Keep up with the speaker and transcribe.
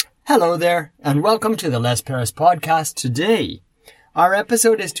Hello there, and welcome to the Les Paris podcast today. Our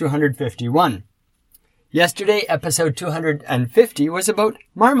episode is 251. Yesterday, episode 250 was about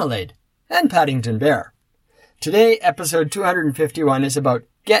marmalade and Paddington Bear. Today, episode 251 is about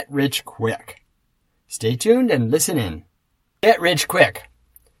get rich quick. Stay tuned and listen in. Get rich quick.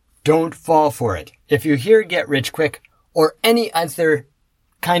 Don't fall for it. If you hear get rich quick or any other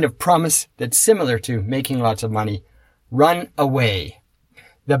kind of promise that's similar to making lots of money, run away.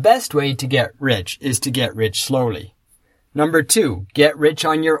 The best way to get rich is to get rich slowly. Number 2, get rich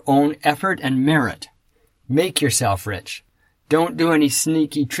on your own effort and merit. Make yourself rich. Don't do any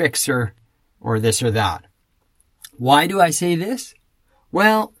sneaky tricks or this or that. Why do I say this?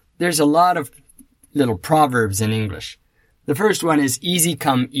 Well, there's a lot of little proverbs in English. The first one is easy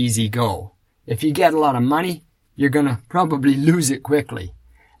come, easy go. If you get a lot of money, you're going to probably lose it quickly.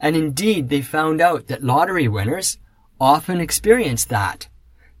 And indeed, they found out that lottery winners often experience that.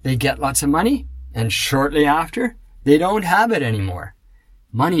 They get lots of money, and shortly after, they don't have it anymore.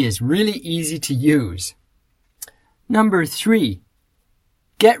 Money is really easy to use. Number 3,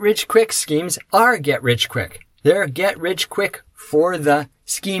 get-rich-quick schemes are get-rich-quick. They're get-rich-quick for the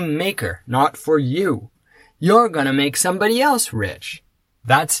scheme maker, not for you. You're going to make somebody else rich.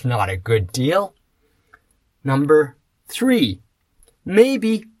 That's not a good deal. Number 3,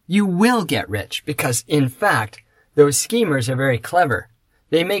 maybe you will get rich because, in fact, those schemers are very clever.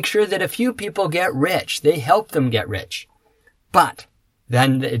 They make sure that a few people get rich. They help them get rich. But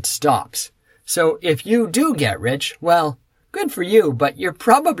then it stops. So if you do get rich, well, good for you, but you're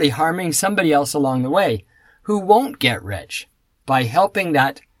probably harming somebody else along the way who won't get rich by helping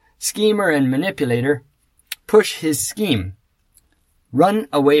that schemer and manipulator push his scheme. Run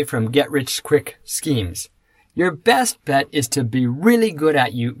away from get-rich-quick schemes. Your best bet is to be really good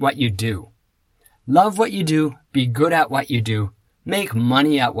at what you do. Love what you do, be good at what you do, make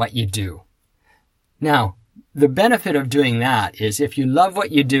money at what you do. Now, the benefit of doing that is if you love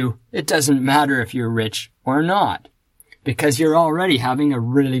what you do, it doesn't matter if you're rich or not, because you're already having a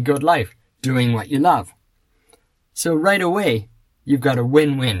really good life doing what you love. So right away, you've got a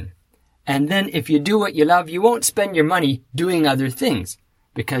win-win. And then if you do what you love, you won't spend your money doing other things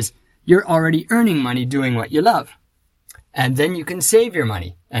because you're already earning money doing what you love. And then you can save your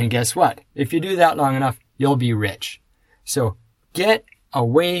money. And guess what? If you do that long enough, you'll be rich. So get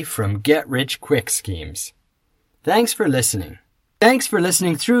away from get-rich-quick schemes. Thanks for listening. Thanks for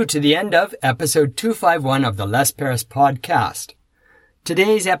listening through to the end of episode 251 of the Les Paris podcast.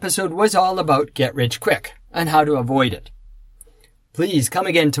 Today's episode was all about get rich quick and how to avoid it. Please come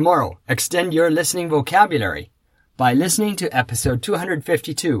again tomorrow. Extend your listening vocabulary by listening to episode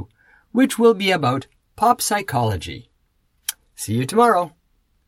 252, which will be about pop psychology. See you tomorrow.